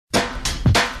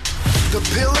the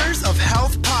Pillars of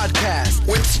Health podcast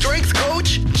with strength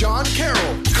coach John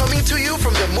Carroll, coming to you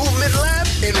from the Movement Lab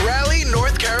in Raleigh,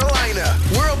 North Carolina.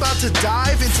 We're about to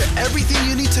dive into everything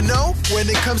you need to know when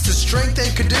it comes to strength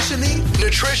and conditioning,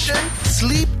 nutrition,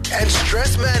 sleep, and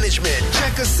stress management.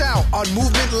 Check us out on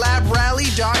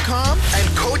movementlabrally.com and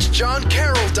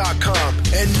coachjohncarroll.com.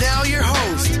 And now your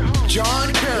host,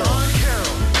 John Carroll.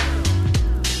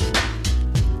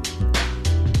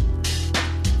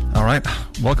 All right,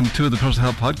 welcome to the Pillars of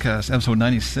Health podcast, episode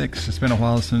 96. It's been a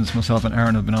while since myself and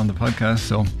Eirinn have been on the podcast,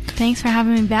 so thanks for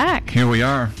having me back. Here we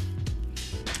are,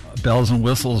 bells and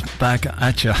whistles back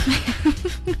at you.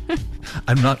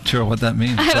 I'm not sure what that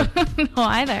means. I don't know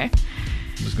either. I'm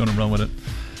just going to run with it.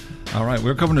 All right,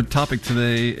 we're covering a topic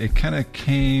today. It kind of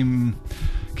came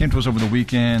to us over the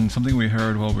weekend, something we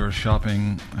heard while we were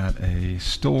shopping at a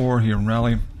store here in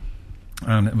Raleigh.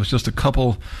 And it was just a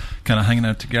couple kind of hanging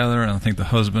out together, and I think the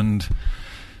husband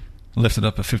lifted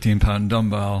up a 15-pound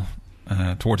dumbbell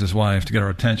towards his wife to get her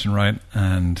attention, right?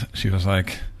 And she was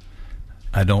like,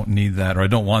 I don't need that, or I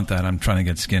don't want that, I'm trying to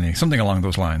get skinny. Something along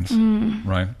those lines,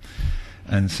 right?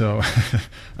 And so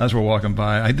as we're walking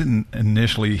by, I didn't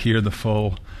initially hear the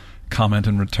full comment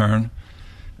in return,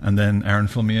 and then Eirinn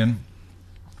filled me in.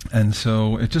 And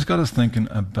so it just got us thinking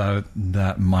about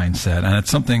that mindset, and it's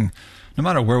something, no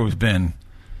matter where we've been,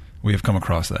 we have come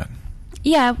across that.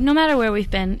 Yeah, no matter where we've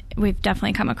been, we've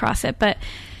definitely come across it. But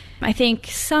I think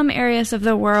some areas of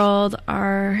the world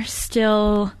are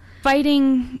still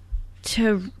fighting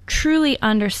to truly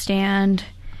understand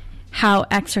how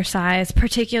exercise,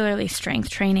 particularly strength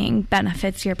training,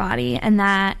 benefits your body, and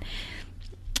that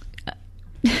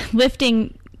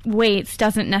lifting weights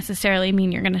doesn't necessarily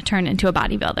mean you're going to turn into a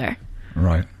bodybuilder.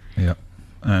 Right, yeah.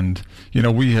 And, you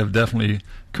know, we have definitely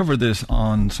covered this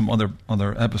on some other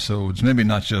episodes, maybe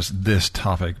not just this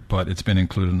topic, but it's been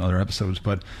included in other episodes.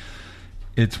 But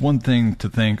it's one thing to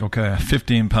think, okay, a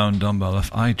 15-pound dumbbell,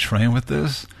 if I train with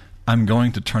this, I'm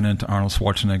going to turn into Arnold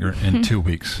Schwarzenegger in 2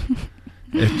 weeks.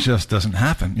 It just doesn't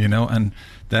happen, you know? And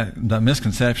that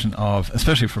misconception of,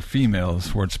 especially for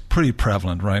females, where it's pretty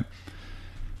prevalent, right?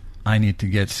 I need to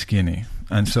get skinny.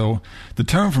 And so the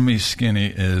term for me,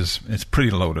 skinny, it's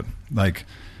pretty loaded. Like,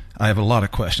 I have a lot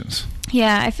of questions.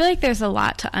 Yeah, I feel like there's a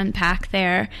lot to unpack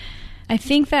there. I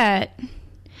think that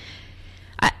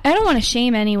I don't want to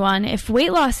shame anyone. If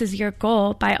weight loss is your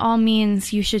goal, by all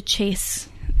means, you should chase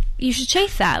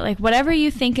that. Like, whatever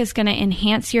you think is going to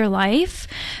enhance your life,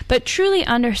 but truly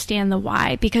understand the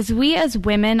why. Because we as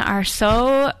women are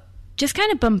so just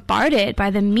kind of bombarded by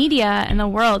the media and the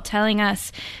world telling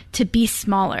us to be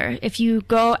smaller. If you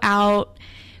go out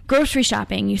grocery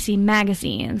shopping, you see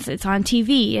magazines, it's on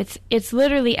TV, it's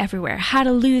literally everywhere. How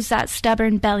to lose that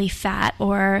stubborn belly fat,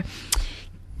 or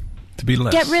to be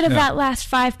less. Get rid of that last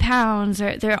 5 pounds,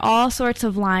 or there are all sorts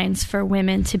of lines for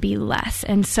women to be less.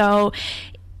 And so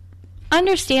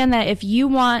understand that if you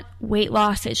want weight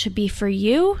loss, it should be for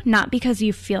you, not because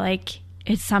you feel like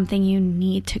it's something you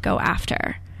need to go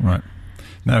after. Right.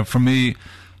 Now, for me,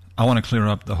 I want to clear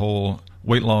up the whole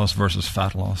weight loss versus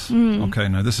fat loss. Okay,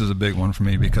 now this is a big one for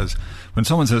me, because when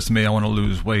someone says to me, I want to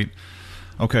lose weight,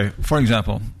 okay, for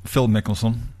example, Phil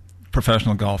Mickelson,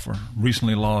 professional golfer,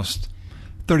 recently lost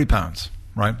 30 pounds,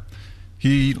 right?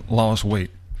 He lost weight.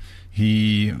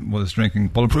 He was drinking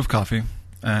bulletproof coffee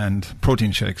and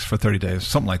protein shakes for 30 days,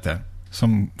 something like that,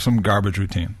 some garbage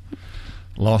routine.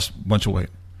 Lost a bunch of weight.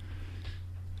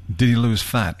 Did he lose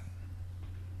fat?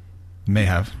 May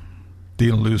have. Did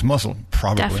he lose muscle?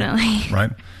 Probably. Definitely. Right?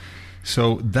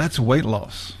 So that's weight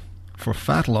loss. For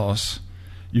fat loss,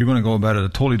 you're going to go about it a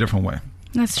totally different way.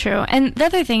 That's true. And the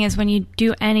other thing is, when you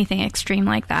do anything extreme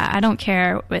like that, I don't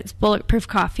care if it's bulletproof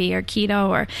coffee or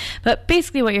keto, but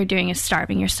basically what you're doing is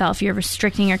starving yourself. You're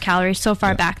restricting your calories so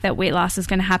far back that weight loss is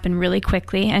going to happen really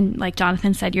quickly. And like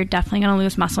Jonathan said, you're definitely going to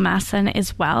lose muscle mass then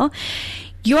as well.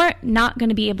 You're not going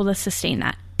to be able to sustain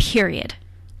that, period.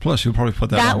 Plus, you'll probably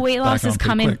put that weight loss is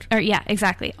coming. Quick. Or yeah,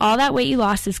 exactly. All that weight you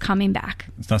lost is coming back.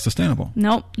 It's not sustainable.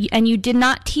 Nope. And you did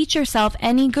not teach yourself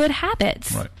any good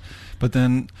habits. Right. But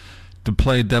then, to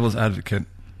play devil's advocate,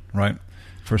 right?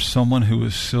 For someone who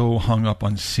is so hung up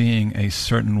on seeing a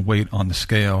certain weight on the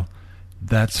scale,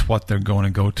 that's what they're going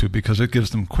to go to, because it gives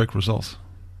them quick results.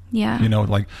 Yeah. You know,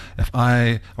 like if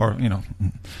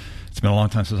it's been a long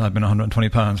time since I've been 120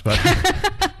 pounds, but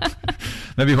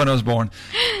maybe when I was born.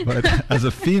 But as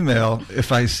a female,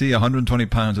 if I see 120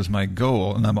 pounds as my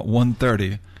goal and I'm at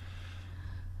 130,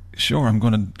 sure, I'm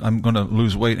going to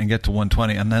lose weight and get to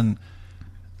 120, and then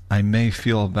I may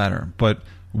feel better. But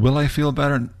will I feel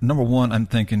better? Number one, I'm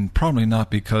thinking probably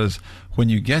not, because when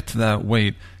you get to that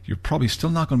weight, you're probably still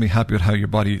not going to be happy with how your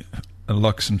body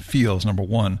looks and feels, number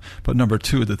one. But number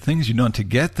two, the things you've done to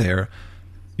get there,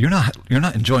 you're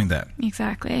not enjoying that.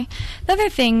 Exactly. The other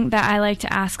thing that I like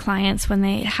to ask clients when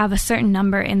they have a certain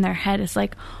number in their head is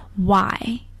like,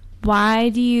 why? Why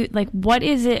do you, like, what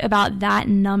is it about that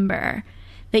number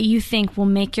that you think will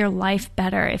make your life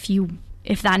better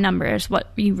if that number is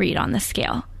what you read on the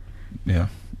scale? Yeah.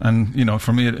 And, you know,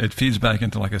 for me, it feeds back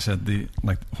into, like I said,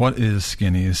 what is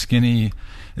skinny? Is skinny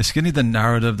the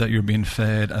narrative that you're being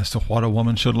fed as to what a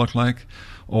woman should look like?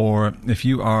 Or if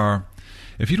you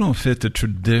don't fit the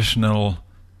traditional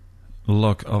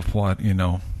look of what, you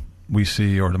know, we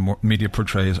see or the media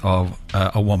portrays of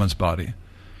a woman's body,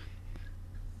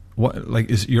 what, like,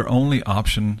 is your only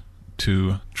option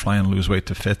to try and lose weight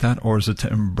to fit that, or is it to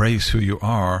embrace who you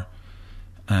are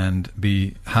and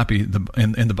be happy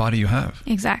in the body you have?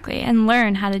 Exactly, and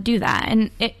learn how to do that.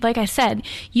 And like I said,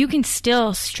 you can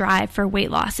still strive for weight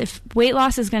loss. If weight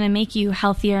loss is going to make you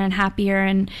healthier and happier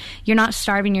and you're not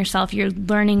starving yourself, you're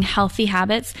learning healthy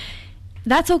habits,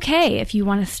 that's okay if you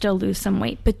want to still lose some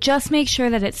weight. But just make sure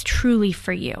that it's truly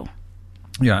for you.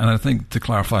 Yeah, and I think to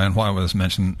clarify on why I was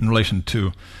mentioned in relation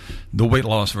to the weight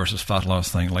loss versus fat loss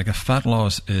thing, like if fat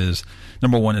loss is,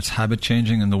 number one, it's habit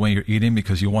changing in the way you're eating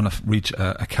because you want to reach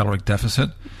a caloric deficit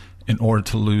in order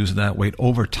to lose that weight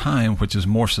over time, which is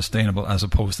more sustainable as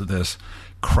opposed to this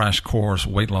crash course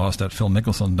weight loss that Phil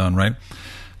Mickelson done, right?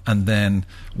 And then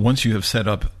once you have set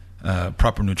up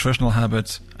proper nutritional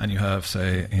habits and you have,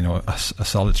 say, you know, a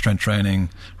solid strength training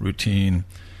routine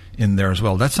in there as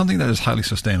well, that's something that is highly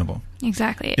sustainable.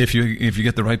 Exactly. If you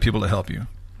get the right people to help you.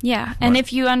 Yeah, and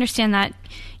if you understand that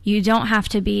you don't have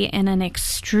to be in an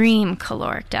extreme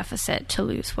caloric deficit to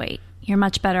lose weight, you're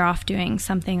much better off doing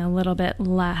something a little bit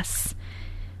less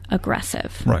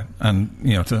aggressive. Right, and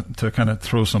you know, to kind of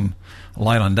throw some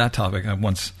light on that topic, I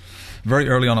once, very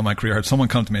early on in my career, I had someone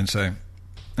come to me and say,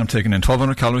 I'm taking in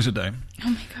 1,200 calories a day. Oh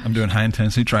my gosh. I'm doing high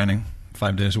intensity training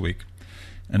 5 days a week,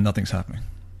 and nothing's happening.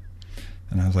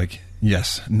 And I was like,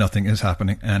 yes, nothing is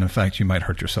happening. And in fact, you might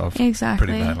hurt yourself pretty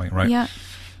badly, right? Yeah.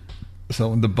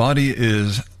 So the body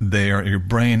is there. Your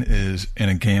brain is in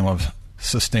a game of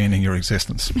sustaining your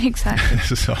existence. Exactly.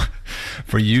 So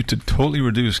for you to totally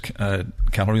reduce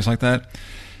calories like that,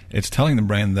 it's telling the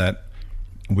brain that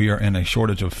we are in a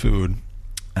shortage of food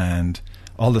and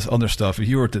all this other stuff. If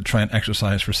you were to try and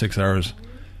exercise for 6 hours,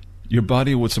 your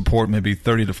body would support maybe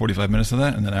 30 to 45 minutes of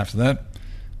that. And then after that,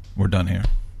 we're done here.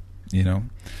 You know,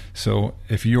 so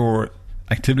if your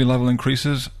activity level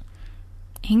increases,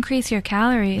 increase your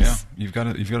calories. Yeah, you've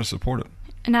got to support it.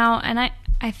 Now, and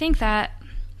I think that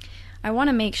I want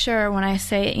to make sure when I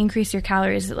say increase your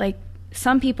calories, that, like,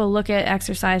 some people look at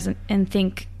exercise and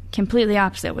think completely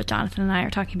opposite what Jonathan and I are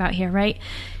talking about here, right?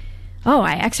 Oh,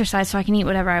 I exercise so I can eat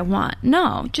whatever I want.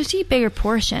 No, just eat bigger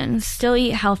portions. Still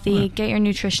eat healthy. Right. Get your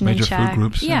nutrition in check. Major food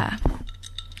groups. Yeah.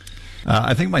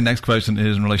 I think my next question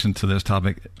is in relation to this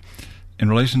topic. In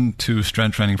relation to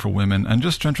strength training for women and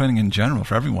just strength training in general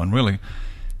for everyone, really,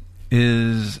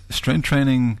 is strength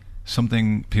training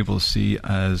something people see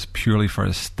as purely for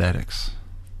aesthetics?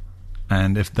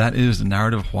 And if that is the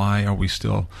narrative, why are we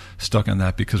still stuck in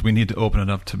that? Because we need to open it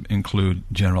up to include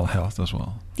general health as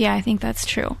well. Yeah, I think that's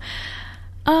true.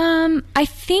 I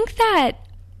think that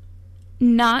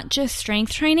not just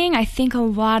strength training, I think a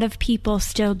lot of people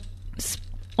still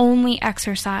only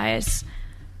exercise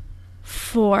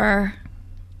for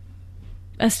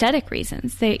aesthetic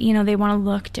reasons. They want to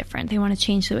look different. They want to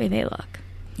change the way they look.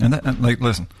 And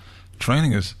listen,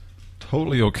 training is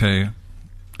totally okay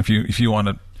if you want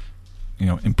to,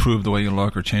 improve the way you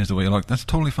look or change the way you look. That's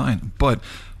totally fine. But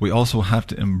we also have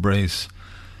to embrace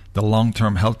the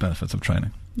long-term health benefits of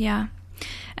training. Yeah.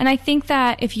 And I think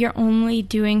that if you're only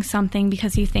doing something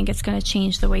because you think it's going to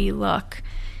change the way you look,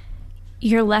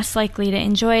 you're less likely to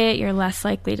enjoy it. You're less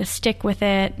likely to stick with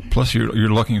it. Plus, you're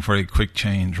looking for a quick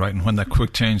change, right? And when that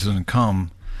quick change doesn't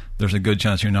come, there's a good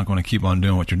chance you're not going to keep on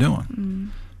doing what you're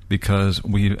doing. Because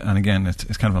and again,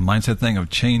 it's kind of a mindset thing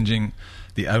of changing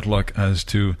the outlook as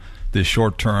to the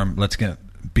short term, let's get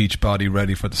beach body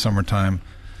ready for the summertime.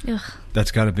 Ugh.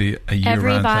 That's got to be a year-round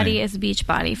thing. Everybody is beach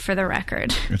body, for the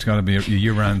record. It's got to be a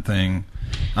year-round thing.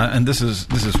 And this is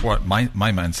what my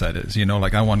mindset is.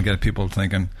 I want to get people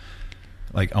thinking,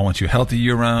 I want you healthy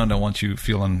year-round. I want you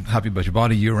feeling happy about your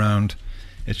body year-round.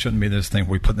 It shouldn't be this thing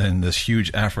where we put in this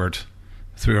huge effort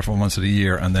 3 or 4 months of the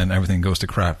year and then everything goes to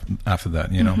crap after that,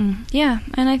 Mm-hmm. Yeah,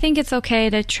 and I think it's okay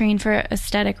to train for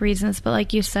aesthetic reasons, but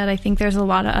like you said, I think there's a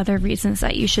lot of other reasons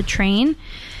that you should train,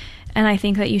 and I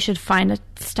think that you should find a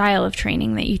style of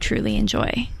training that you truly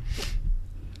enjoy.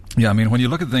 Yeah, when you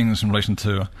look at things in relation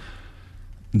to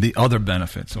the other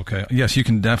benefits, okay, yes, you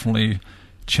can definitely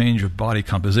change your body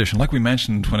composition. Like we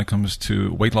mentioned when it comes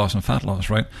to weight loss and fat loss,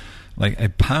 right? Like a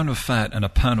pound of fat and a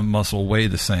pound of muscle weigh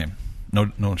the same.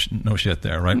 No shit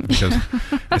there, right? Because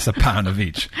it's a pound of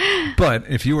each. But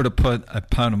if you were to put a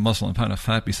pound of muscle and a pound of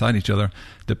fat beside each other,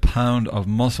 the pound of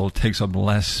muscle takes up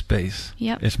less space.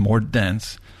 Yep. It's more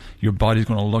dense. Your body's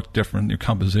going to look different. Your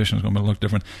composition is going to look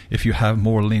different if you have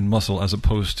more lean muscle as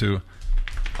opposed to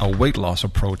a weight loss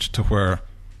approach to where,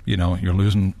 you know, you're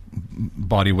losing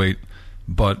body weight,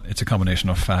 but it's a combination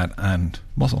of fat and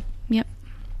muscle. Yep.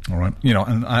 All right. You know,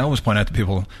 and I always point out to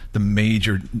people the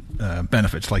major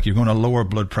benefits, like you're going to lower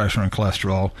blood pressure and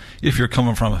cholesterol if you're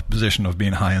coming from a position of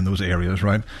being high in those areas,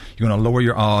 right? You're going to lower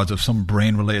your odds of some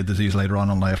brain-related disease later on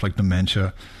in life, like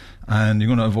dementia, and you're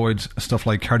going to avoid stuff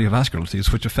like cardiovascular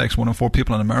disease, which affects 1 in 4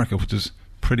 people in America, which is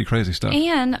pretty crazy stuff.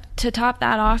 And to top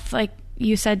that off, like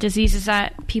you said, diseases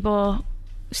that people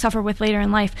suffer with later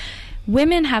in life.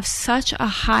 Women have such a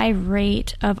high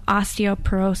rate of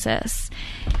osteoporosis,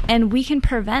 and we can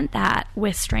prevent that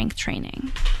with strength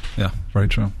training. Yeah, very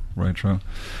true. Very true.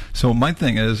 So my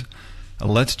thing is,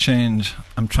 let's change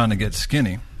I'm trying to get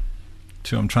skinny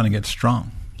to I'm trying to get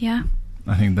strong. Yeah.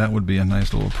 I think that would be a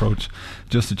nice little approach,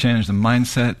 just to change the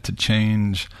mindset, to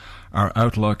change our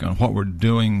outlook on what we're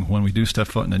doing when we do step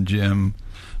foot in the gym,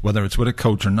 whether it's with a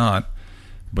coach or not,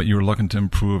 but you're looking to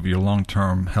improve your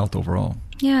long-term health overall.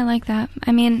 Yeah, I like that.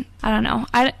 I mean, I don't know.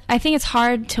 I think it's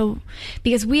hard to,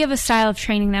 because we have a style of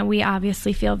training that we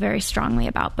obviously feel very strongly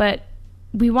about, but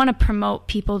we want to promote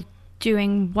people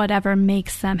doing whatever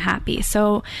makes them happy.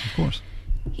 So, of course,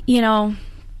 you know,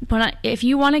 if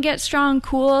you want to get strong,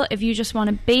 cool. If you just want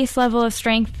a base level of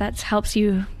strength that helps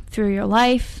you through your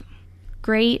life,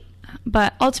 great.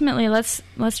 But ultimately, let's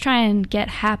try and get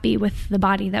happy with the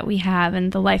body that we have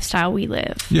and the lifestyle we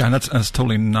live. Yeah, and that's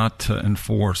totally not to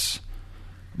enforce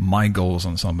my goals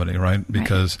on somebody, right?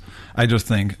 Because I just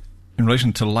think in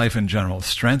relation to life in general,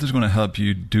 strength is going to help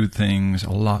you do things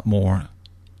a lot more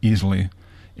easily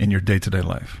in your day-to-day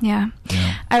life. Yeah.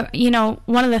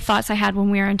 One of the thoughts I had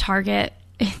when we were in Target,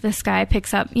 this guy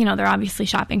picks up, they're obviously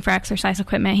shopping for exercise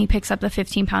equipment. He picks up the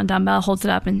 15-pound dumbbell, holds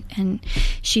it up, and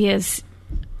she is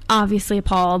obviously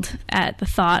appalled at the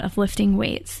thought of lifting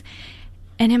weights.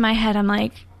 And in my head, I'm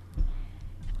like,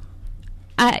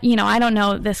 I don't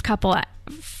know this couple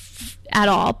at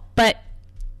all, but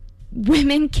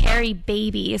women carry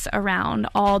babies around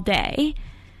all day,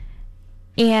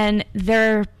 and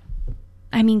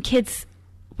kids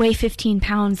weigh 15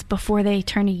 pounds before they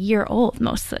turn a year old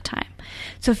most of the time.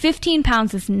 So 15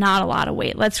 pounds is not a lot of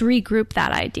weight. Let's regroup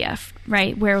that idea,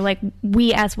 right? Where like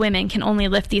we as women can only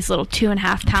lift these little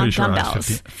 2.5 pound dumbbells. I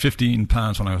was 15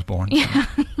 pounds when I was born. Yeah,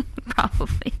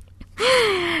 probably.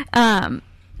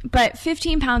 But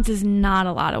 15 pounds is not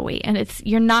a lot of weight, and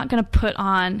you're not going to put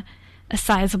on a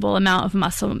sizable amount of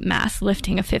muscle mass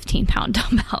lifting a 15-pound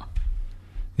dumbbell.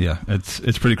 Yeah, it's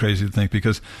pretty crazy to think,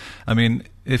 because,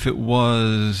 if it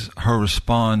was her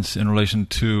response in relation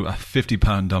to a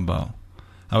 50-pound dumbbell,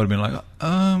 I would have been like,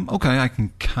 okay, I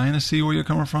can kind of see where you're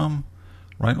coming from,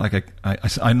 right? Like,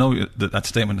 I know that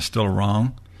statement is still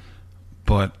wrong,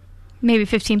 but maybe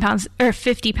 15 pounds or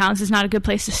 50 pounds is not a good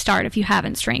place to start if you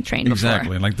haven't strength trained before.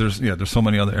 Exactly. Like there's so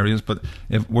many other areas, but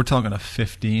if we're talking a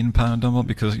 15-pound dumbbell,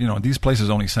 because these places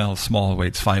only sell small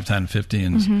weights, 5, 10,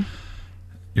 15s,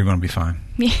 you're going to be fine.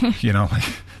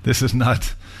 This is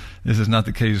not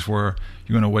the case where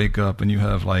you're going to wake up and you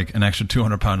have like an extra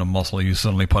 200 pound of muscle you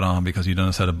suddenly put on because you done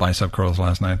a set of bicep curls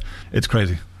last night. It's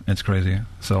crazy.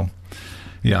 So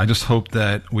yeah, I just hope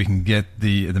that we can get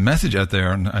the message out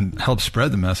there and help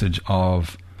spread the message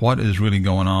of what is really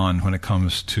going on when it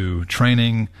comes to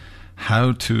training,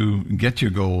 how to get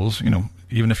your goals,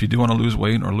 even if you do want to lose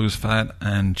weight or lose fat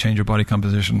and change your body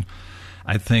composition.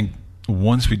 I think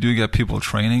once we do get people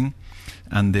training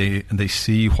and they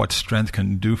see what strength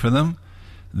can do for them,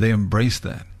 they embrace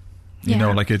that.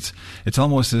 It's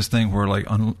almost this thing where like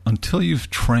until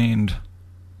you've trained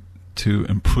to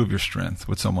improve your strength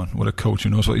with someone, with a coach who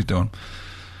knows what he's doing,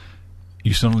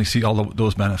 you suddenly see all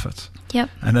those benefits. Yep.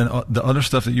 And then the other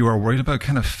stuff that you are worried about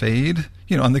kind of fade,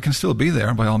 and they can still be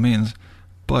there by all means,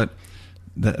 but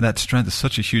that strength is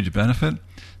such a huge benefit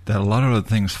that a lot of other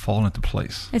things fall into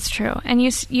place. It's true. And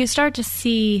you start to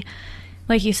see,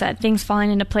 like you said, things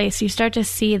falling into place. You start to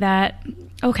see that,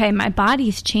 okay, my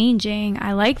body's changing.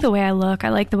 I like the way I look. I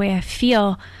like the way I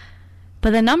feel.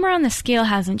 But the number on the scale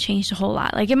hasn't changed a whole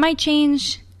lot. Like, it might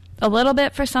change a little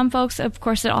bit for some folks. Of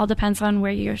course, it all depends on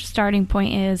where your starting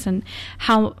point is and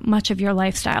how much of your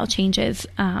lifestyle changes.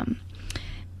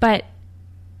 But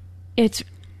it's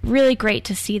really great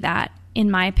to see that, in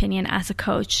my opinion, as a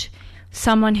coach.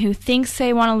 Someone who thinks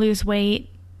they want to lose weight,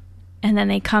 and then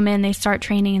they come in, they start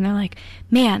training, and they're like,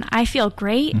 man, I feel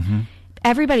great. Mm-hmm.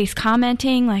 Everybody's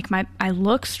commenting, like, I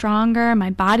look stronger, my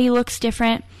body looks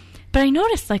different. But I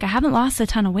noticed, like, I haven't lost a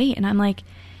ton of weight. And I'm like,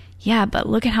 yeah, but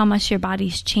look at how much your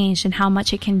body's changed and how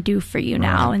much it can do for you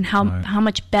now, and how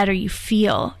much better you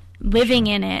feel living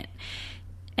in it,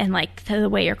 and like the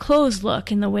way your clothes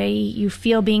look and the way you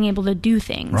feel being able to do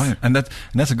things. Right. And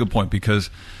that's a good point,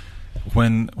 because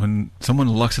when someone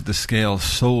looks at the scale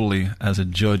solely as a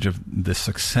judge of the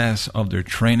success of their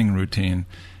training routine,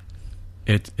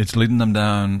 it's leading them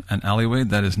down an alleyway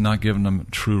that is not giving them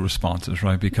true responses,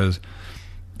 right? Because,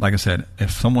 like I said,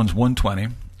 if someone's 120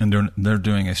 and they're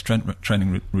doing a strength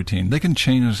training routine, they can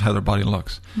change how their body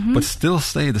looks, but still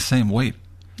stay the same weight.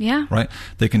 Yeah. Right?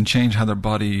 They can change how their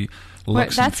body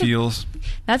looks and feels.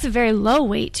 That's a very low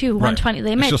weight too. 120.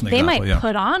 Right. They might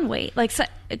put on weight, like, so,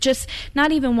 just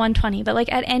not even 120, but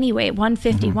like at any weight,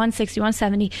 150, 160,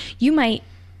 170, you might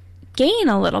gain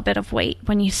a little bit of weight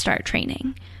when you start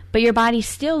training, but your body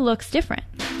still looks different.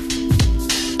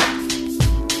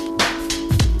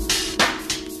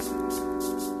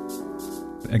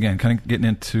 Again, kind of getting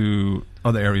into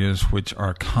other areas which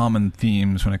are common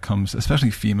themes when it comes,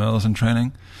 especially females in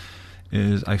training,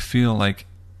 is I feel like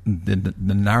the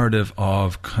narrative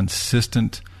of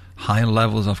consistent high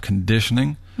levels of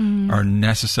conditioning are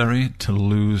necessary to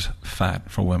lose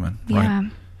fat for women, right?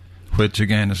 Which,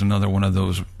 again, is another one of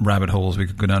those rabbit holes we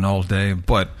could go down all day.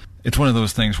 But it's one of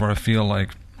those things where I feel like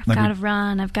I've got to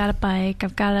run, I've got to bike,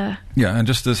 I've got to... Yeah, and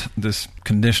just this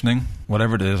conditioning,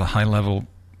 whatever it is, a high level,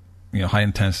 high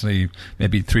intensity,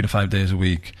 maybe 3 to 5 days a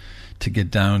week to get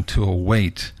down to a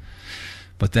weight.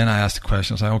 But then I asked the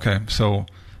question, I was like, okay, so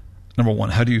number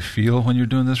one, how do you feel when you're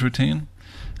doing this routine?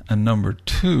 And number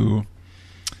two,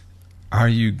 are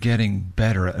you getting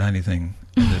better at anything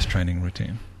in this training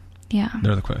routine? Yeah.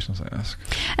 They're the questions I ask.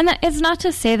 And it's not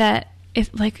to say that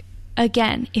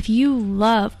if you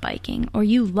love biking or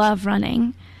you love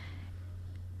running,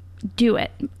 do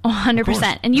it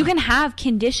 100%. And you can have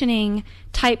conditioning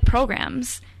type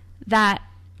programs that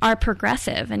are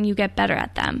progressive and you get better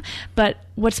at them. But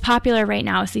what's popular right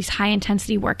now is these high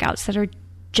intensity workouts that are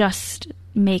just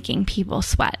making people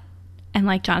sweat. And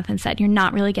like Jonathan said, you're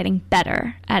not really getting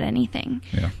better at anything.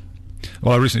 Yeah.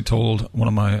 Well, I recently told one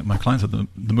of my clients at the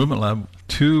Movement Lab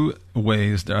 2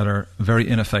 ways that are very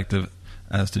ineffective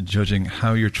as to judging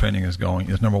how your training is going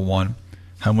is, number one,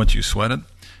 how much you sweated,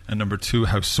 and number two,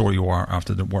 how sore you are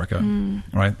after the workout,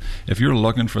 right? If you're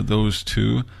looking for those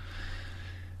two,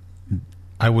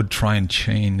 I would try and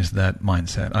change that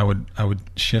mindset. I would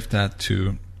shift that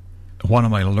to, what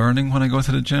am I learning when I go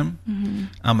to the gym?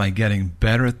 Am I getting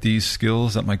better at these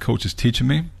skills that my coach is teaching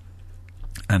me?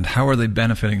 And how are they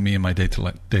benefiting me in my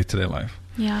day-to-day life?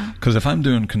 Yeah. Because if I'm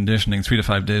doing conditioning 3 to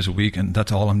 5 days a week and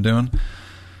that's all I'm doing,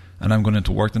 and I'm going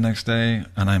into work the next day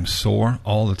and I'm sore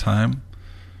all the time,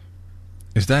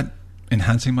 is that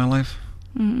enhancing my life?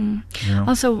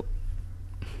 Also,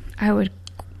 I would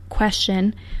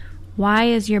question, why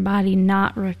is your body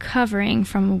not recovering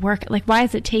from work? Like, why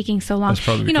is it taking so long?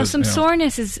 Because, some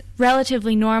soreness is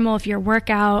relatively normal if your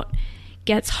workout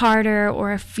gets harder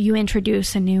or if you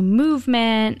introduce a new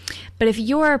movement. But if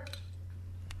you're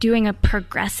doing a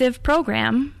progressive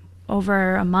program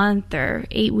over a month or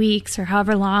 8 weeks or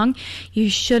however long, you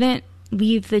shouldn't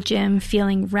leave the gym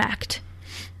feeling wrecked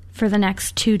for the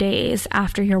next 2 days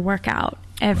after your workout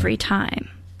every time.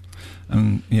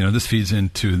 And, this feeds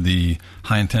into the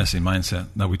high-intensity mindset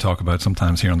that we talk about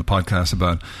sometimes here on the podcast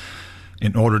about,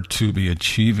 in order to be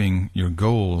achieving your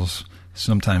goals,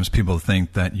 sometimes people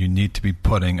think that you need to be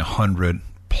putting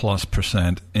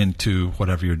 100+% into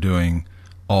whatever you're doing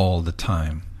all the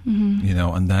time.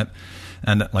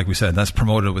 And like we said, that's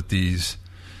promoted with these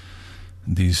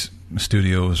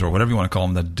studios or whatever you want to call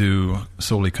them that do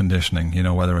solely conditioning,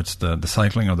 whether it's the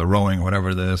cycling or the rowing or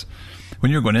whatever it is.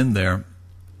 When you're going in there,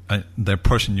 they're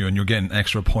pushing you and you're getting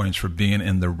extra points for being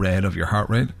in the red of your heart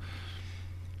rate.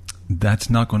 That's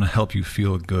not going to help you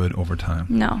feel good over time.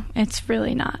 No, it's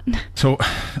really not. So,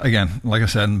 again, like I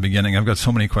said in the beginning, I've got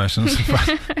so many questions.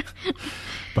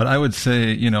 But I would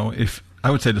say,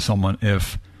 I would say to someone,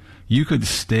 if you could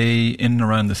stay in and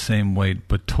around the same weight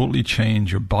but totally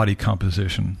change your body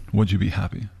composition, would you be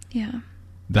happy? Yeah.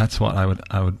 That's what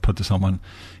I would put to someone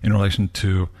in relation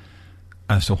to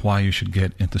as to why you should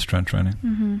get into strength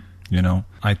training.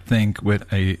 I think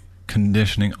with a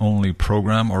conditioning only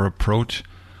program or approach,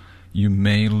 you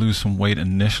may lose some weight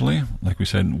initially, like we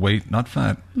said, weight, not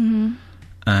fat.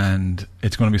 And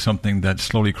it's going to be something that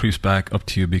slowly creeps back up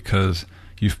to you because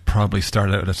you've probably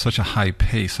started out at such a high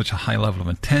pace, such a high level of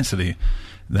intensity,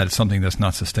 that it's something that's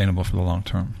not sustainable for the long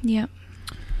term. Yep.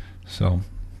 So,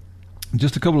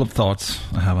 Just a couple of thoughts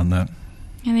I have on that.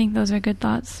 I think those are good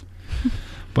thoughts.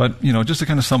 But, just to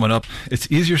kind of sum it up, it's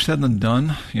easier said than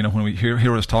done. When we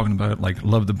hear us talking about, like,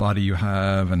 love the body you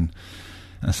have and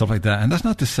stuff like that. And that's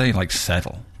not to say, like,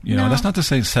 settle. No. That's not to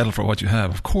say settle for what you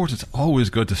have. Of course, it's always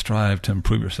good to strive to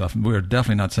improve yourself. And we're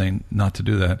definitely not saying not to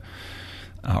do that.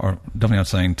 Or definitely not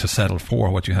saying to settle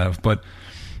for what you have. But,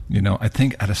 I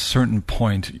think at a certain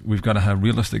point, we've got to have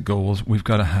realistic goals. We've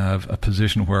got to have a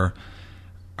position where,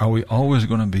 are we always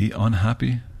going to be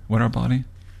unhappy with our body?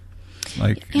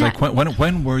 Like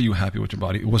when were you happy with your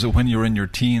body? Was it when you were in your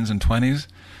teens and 20s?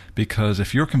 Because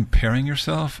if you're comparing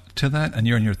yourself to that and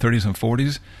you're in your 30s and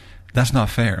 40s, that's not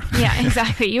fair. Yeah,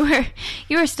 exactly. You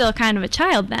were still kind of a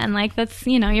child then. Like, that's,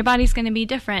 your body's going to be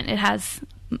different.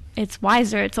 It's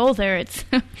wiser, it's older,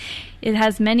 it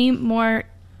has many more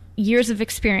years of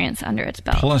experience under its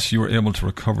belt. Plus, you were able to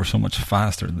recover so much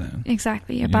faster then.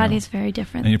 Exactly. Your body's very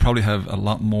different. And you probably have a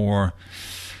lot more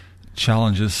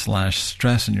challenges /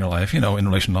 stress in your life, in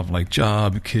relation to like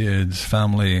job, kids,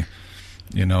 family,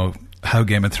 how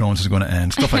Game of Thrones is going to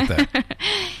end, stuff like that.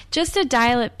 Just to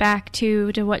dial it back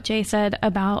to what Jay said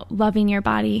about loving your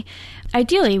body.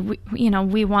 Ideally,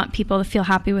 we want people to feel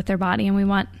happy with their body and we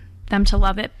want them to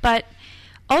love it. But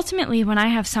ultimately, when I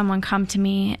have someone come to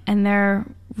me and they're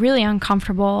really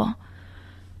uncomfortable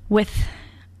with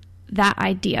that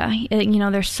idea,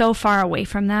 they're so far away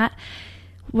from that,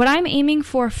 what I'm aiming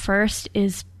for first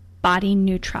is body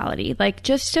neutrality. Like,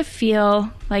 just to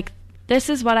feel like this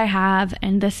is what I have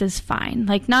and this is fine.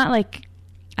 Like, not like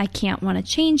I can't want to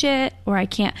change it or I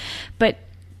can't, but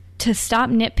to stop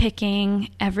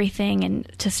nitpicking everything and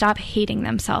to stop hating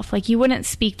themselves. Like, you wouldn't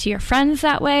speak to your friends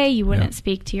that way. You wouldn't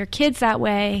speak to your kids that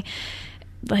way.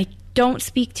 Like, don't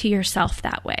speak to yourself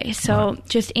that way. So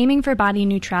just aiming for body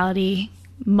neutrality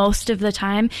most of the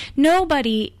time.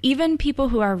 Nobody, even people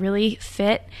who are really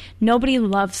fit, nobody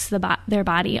loves their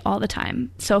body all the time.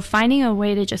 So finding a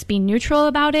way to just be neutral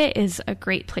about it is a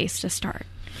great place to start.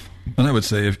 And I would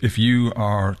say if you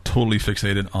are totally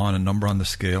fixated on a number on the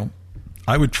scale,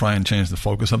 I would try and change the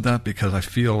focus of that, because I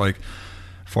feel like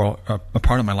for a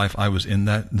part of my life I was in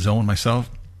that zone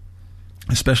myself,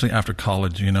 especially after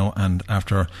college, and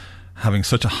after having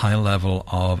such a high level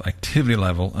of activity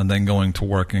level and then going to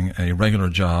working a regular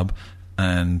job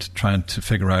and trying to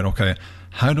figure out, okay,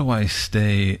 how do I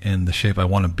stay in the shape I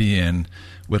want to be in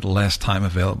with less time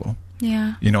available?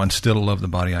 Yeah. And still love the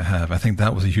body I have. I think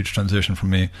that was a huge transition for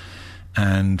me.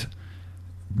 And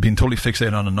being totally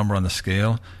fixated on a number on the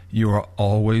scale, you are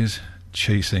always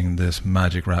chasing this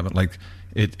magic rabbit. Like,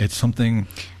 it's something.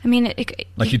 I mean,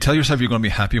 you tell yourself you're going to be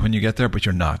happy when you get there, but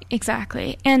you're not.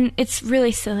 Exactly. And it's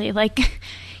really silly. Like,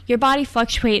 your body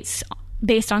fluctuates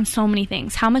based on so many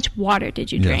things. How much water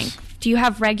did you drink? Yes. Do you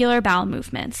have regular bowel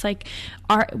movements? Like,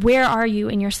 where are you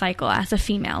in your cycle as a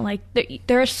female? Like,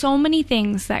 there are so many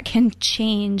things that can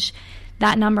change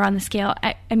that number on the scale.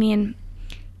 I mean,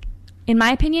 in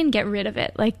my opinion, get rid of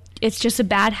it. Like, it's just a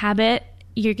bad habit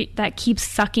that keeps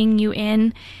sucking you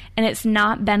in, and it's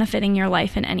not benefiting your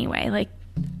life in any way. Like,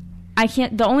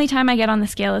 the only time I get on the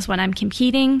scale is when I'm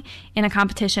competing in a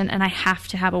competition and I have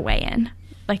to have a weigh-in.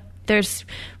 Like, there's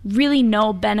really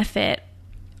no benefit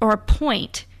or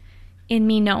point in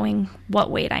me knowing what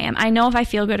weight I am. I know if I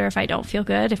feel good or if I don't feel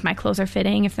good, if my clothes are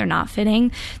fitting, if they're not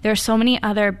fitting. There are so many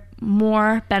other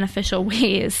more beneficial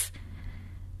ways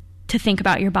to think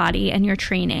about your body and your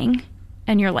training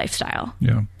and your lifestyle.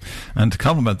 Yeah. And to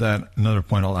complement that, another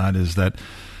point I'll add is that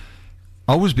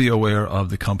always be aware of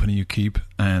the company you keep.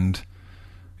 And,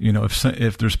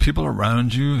 if there's people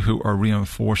around you who are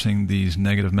reinforcing these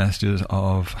negative messages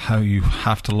of how you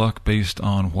have to look based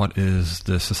on what is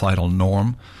the societal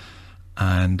norm,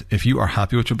 and if you are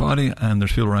happy with your body and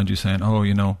there's people around you saying, oh,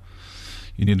 you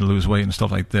need to lose weight and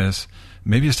stuff like this,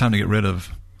 maybe it's time to get rid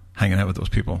of hanging out with those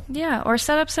people. Yeah, or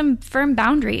set up some firm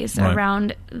boundaries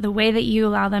around the way that you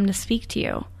allow them to speak to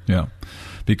you. Yeah,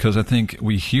 because I think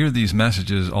we hear these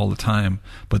messages all the time,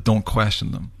 but don't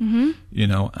question them.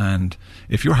 Mm-hmm. And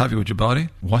if you're happy with your body,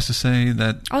 what's to say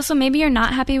that... Also, maybe you're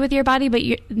not happy with your body, but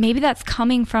maybe that's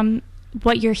coming from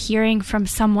what you're hearing from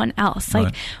someone else.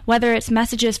 Like, whether it's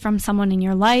messages from someone in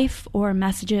your life or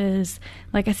messages,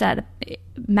 like I said,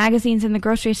 magazines in the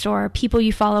grocery store, people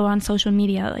you follow on social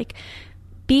media. Like,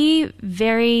 be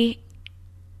very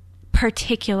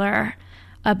particular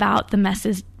about the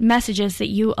messages that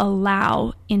you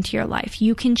allow into your life.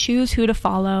 You can choose who to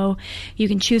follow. You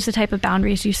can choose the type of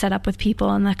boundaries you set up with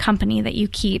people and the company that you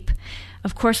keep.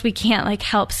 Of course, we can't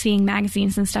help seeing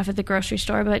magazines and stuff at the grocery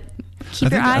store, but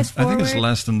keep your eyes forward. I think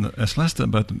it's less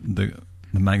about the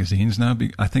the magazines now.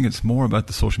 I think it's more about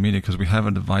the social media because we have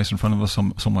a device in front of us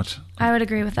so much. I would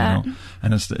agree with that.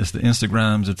 And it's the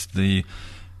Instagrams, it's the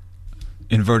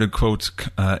inverted quotes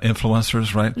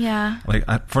influencers, right? Yeah.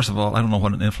 Like, first of all, I don't know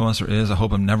what an influencer is. I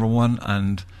hope I'm never one,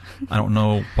 and I don't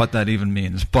know what that even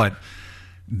means. But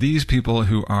these people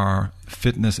who are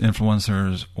fitness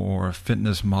influencers or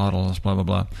fitness models, blah, blah,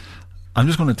 blah, I'm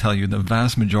just going to tell you the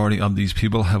vast majority of these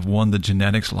people have won the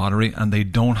genetics lottery, and they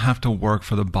don't have to work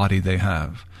for the body they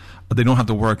have. They don't have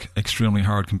to work extremely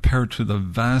hard compared to the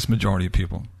vast majority of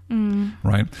people,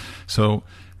 right? So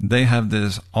they have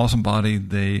this awesome body.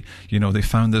 They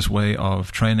found this way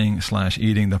of training /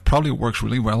 eating that probably works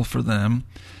really well for them.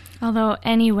 Although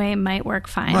any way might work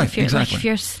fine. Right, if you're, exactly. Like, if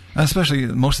you're, especially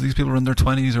most of these people are in their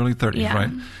 20s, early 30s,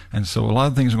 right? And so a lot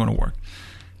of things are going to work.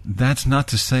 That's not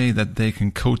to say that they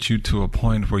can coach you to a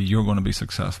point where you're going to be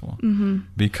successful.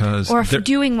 Because or if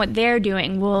doing what they're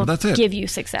doing will give you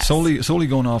success. Solely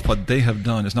going off what they have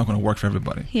done is not going to work for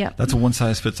everybody. Yeah. That's a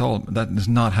one-size-fits-all. That is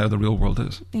not how the real world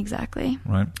is. Exactly.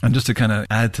 Right. And just to kind of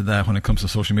add to that when it comes to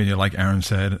social media, like Eirinn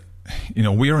said,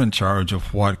 we are in charge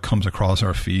of what comes across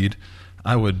our feed.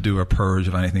 I would do a purge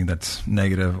of anything that's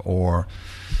negative or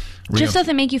just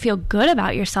doesn't make you feel good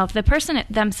about yourself. The person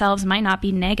themselves might not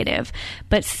be negative,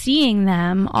 but seeing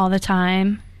them all the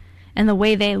time and the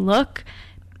way they look,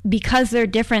 because they're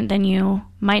different than you,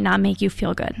 might not make you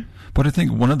feel good. But I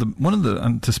think one of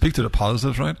the to speak to the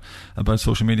positives, right, about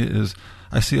social media is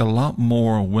I see a lot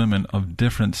more women of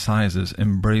different sizes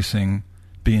embracing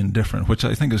being different, which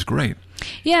I think is great.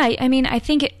 Yeah, I mean, I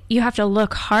think you have to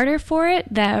look harder for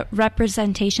it. That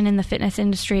representation in the fitness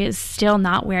industry is still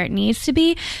not where it needs to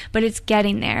be, but it's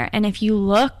getting there. And if you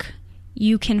look,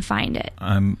 you can find it.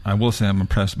 I will say I'm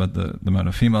impressed about the amount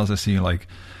of females I see, like,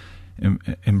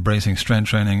 embracing strength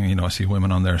training. I see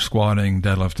women on there squatting,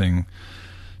 deadlifting,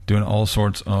 doing all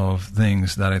sorts of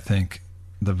things that I think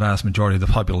the vast majority of the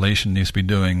population needs to be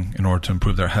doing in order to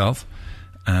improve their health.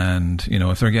 And,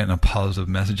 if they're getting a positive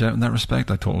message out in that respect,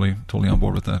 I'm totally on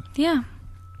board with that. Yeah.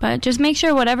 But just make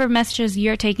sure whatever messages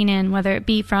you're taking in, whether it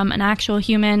be from an actual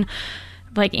human,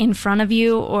 like in front of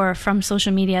you, or from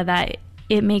social media, that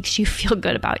it makes you feel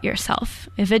good about yourself.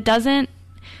 If it doesn't,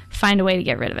 find a way to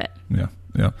get rid of it.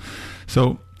 Yeah.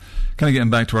 So, kind of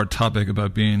getting back to our topic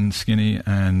about being skinny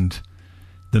and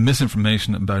the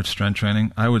misinformation about strength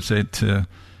training, I would say to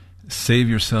save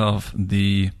yourself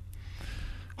the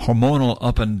hormonal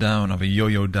up and down of a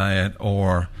yo-yo diet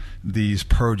or these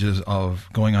purges of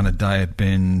going on a diet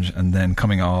binge and then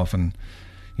coming off and,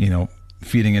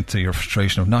 feeding into your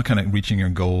frustration of not kind of reaching your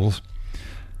goals.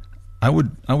 I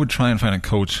would try and find a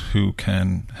coach who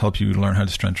can help you learn how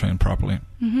to strength train properly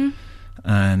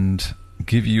and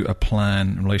give you a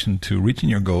plan in relation to reaching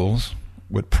your goals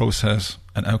with process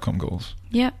and outcome goals.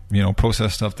 Yeah.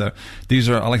 Process stuff I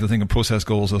like to think of process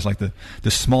goals as like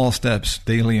the small steps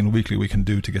daily and weekly we can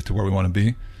do to get to where we want to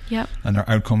be. Yep. And our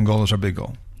outcome goal is our big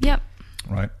goal. Yep.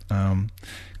 Right.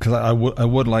 Because I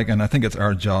would like, and I think it's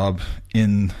our job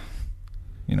in,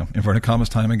 inverted commas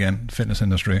time again, fitness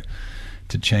industry,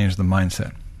 to change the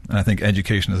mindset. And I think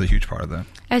education is a huge part of that.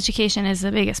 Education is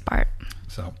the biggest part.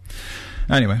 So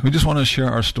anyway, we just want to share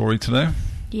our story today.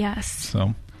 Yes.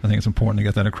 So I think it's important to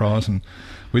get that across, and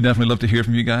we'd definitely love to hear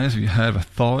from you guys. If you have a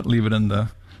thought, leave it in the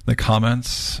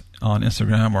comments on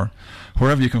Instagram or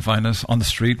wherever you can find us, on the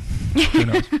street. Who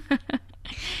knows?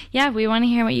 Yeah, we want to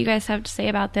hear what you guys have to say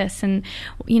about this, and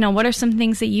what are some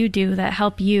things that you do that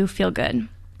help you feel good?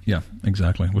 Yeah,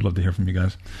 exactly. We'd love to hear from you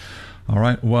guys. All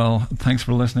right. Well, thanks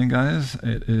for listening, guys.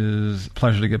 It is a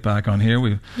pleasure to get back on here.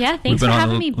 Thanks for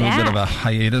having me back. We've been on a little bit of a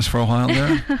hiatus for a while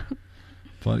there.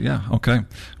 But yeah, okay.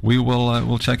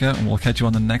 We'll check out and we'll catch you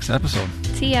on the next episode.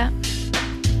 See ya.